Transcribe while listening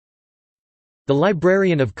The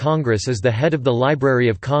Librarian of Congress is the head of the Library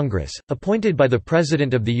of Congress, appointed by the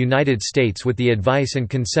President of the United States with the advice and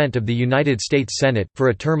consent of the United States Senate, for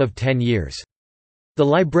a term of 10 years. The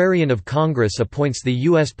Librarian of Congress appoints the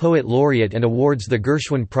U.S. Poet Laureate and awards the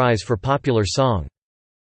Gershwin Prize for Popular Song.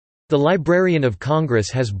 The Librarian of Congress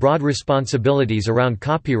has broad responsibilities around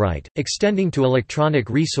copyright, extending to electronic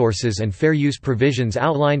resources and fair use provisions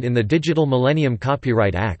outlined in the Digital Millennium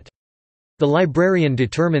Copyright Act. The librarian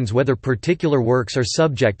determines whether particular works are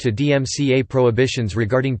subject to DMCA prohibitions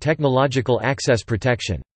regarding technological access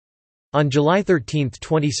protection. On July 13,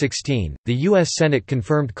 2016, the U.S. Senate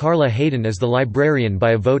confirmed Carla Hayden as the librarian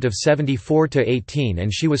by a vote of 74 to 18,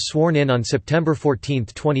 and she was sworn in on September 14,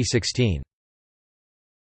 2016.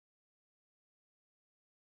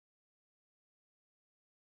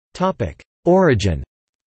 Origin.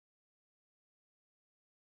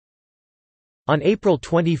 On April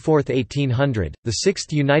 24, 1800, the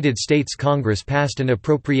Sixth United States Congress passed an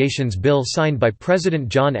appropriations bill signed by President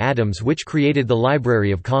John Adams which created the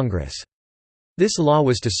Library of Congress. This law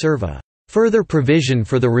was to serve a "further provision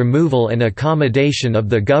for the removal and accommodation of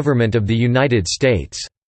the government of the United States."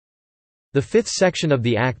 The fifth section of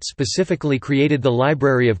the Act specifically created the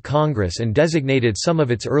Library of Congress and designated some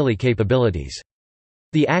of its early capabilities.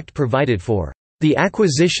 The Act provided for the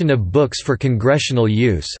acquisition of books for congressional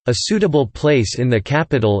use, a suitable place in the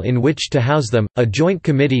Capitol in which to house them, a joint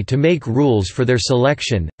committee to make rules for their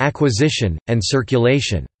selection, acquisition, and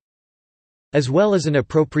circulation, as well as an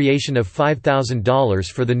appropriation of $5,000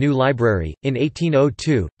 for the new library. In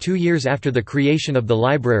 1802, 2 years after the creation of the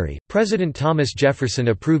library, President Thomas Jefferson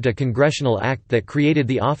approved a congressional act that created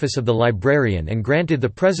the office of the librarian and granted the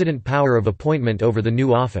president power of appointment over the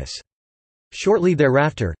new office. Shortly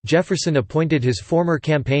thereafter, Jefferson appointed his former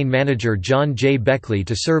campaign manager John J. Beckley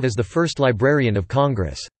to serve as the first Librarian of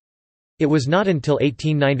Congress. It was not until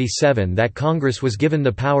 1897 that Congress was given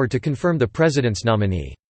the power to confirm the president's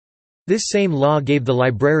nominee. This same law gave the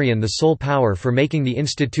librarian the sole power for making the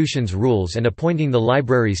institution's rules and appointing the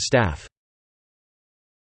library's staff.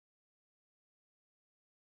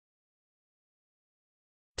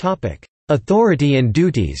 Authority and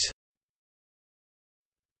duties.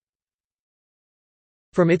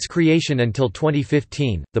 From its creation until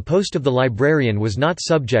 2015, the post of the librarian was not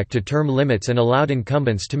subject to term limits and allowed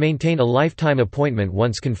incumbents to maintain a lifetime appointment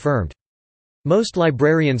once confirmed. Most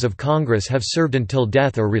librarians of Congress have served until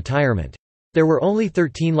death or retirement. There were only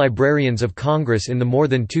 13 librarians of Congress in the more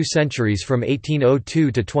than 2 centuries from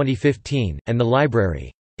 1802 to 2015, and the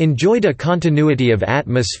library enjoyed a continuity of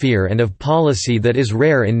atmosphere and of policy that is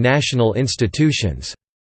rare in national institutions.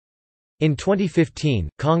 In 2015,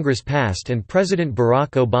 Congress passed and President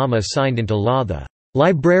Barack Obama signed into law the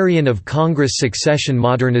Librarian of Congress Succession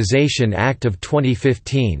Modernization Act of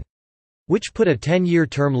 2015, which put a 10-year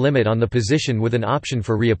term limit on the position with an option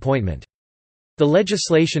for reappointment. The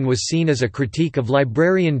legislation was seen as a critique of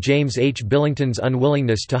librarian James H. Billington's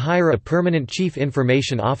unwillingness to hire a permanent chief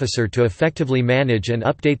information officer to effectively manage and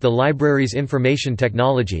update the library's information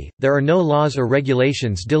technology. There are no laws or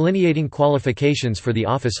regulations delineating qualifications for the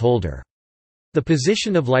office holder. The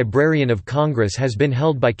position of Librarian of Congress has been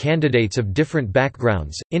held by candidates of different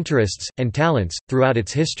backgrounds, interests, and talents, throughout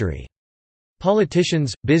its history.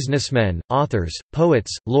 Politicians, businessmen, authors,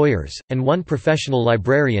 poets, lawyers, and one professional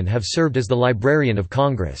librarian have served as the Librarian of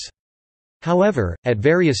Congress. However, at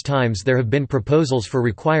various times there have been proposals for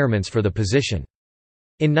requirements for the position.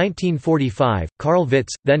 In 1945, Carl Witz,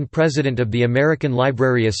 then president of the American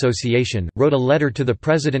Library Association, wrote a letter to the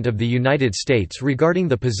President of the United States regarding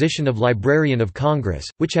the position of Librarian of Congress,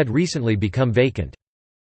 which had recently become vacant.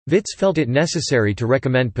 Witz felt it necessary to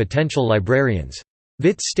recommend potential librarians.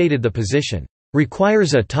 Witz stated the position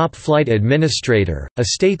requires a top-flight administrator, a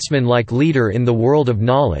statesman-like leader in the world of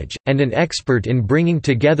knowledge, and an expert in bringing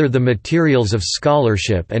together the materials of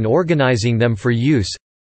scholarship and organizing them for use.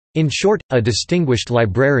 In short, a distinguished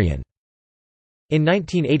librarian. In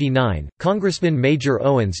 1989, Congressman Major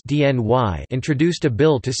Owens (DNY) introduced a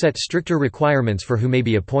bill to set stricter requirements for who may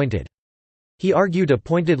be appointed. He argued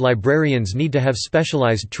appointed librarians need to have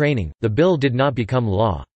specialized training. The bill did not become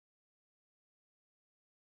law.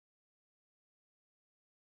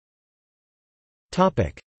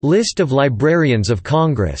 Topic: List of Librarians of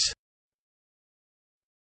Congress.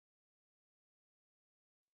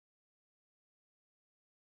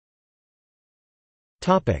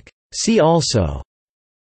 See also: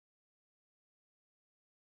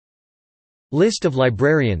 List of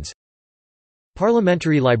librarians,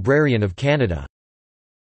 Parliamentary Librarian of Canada.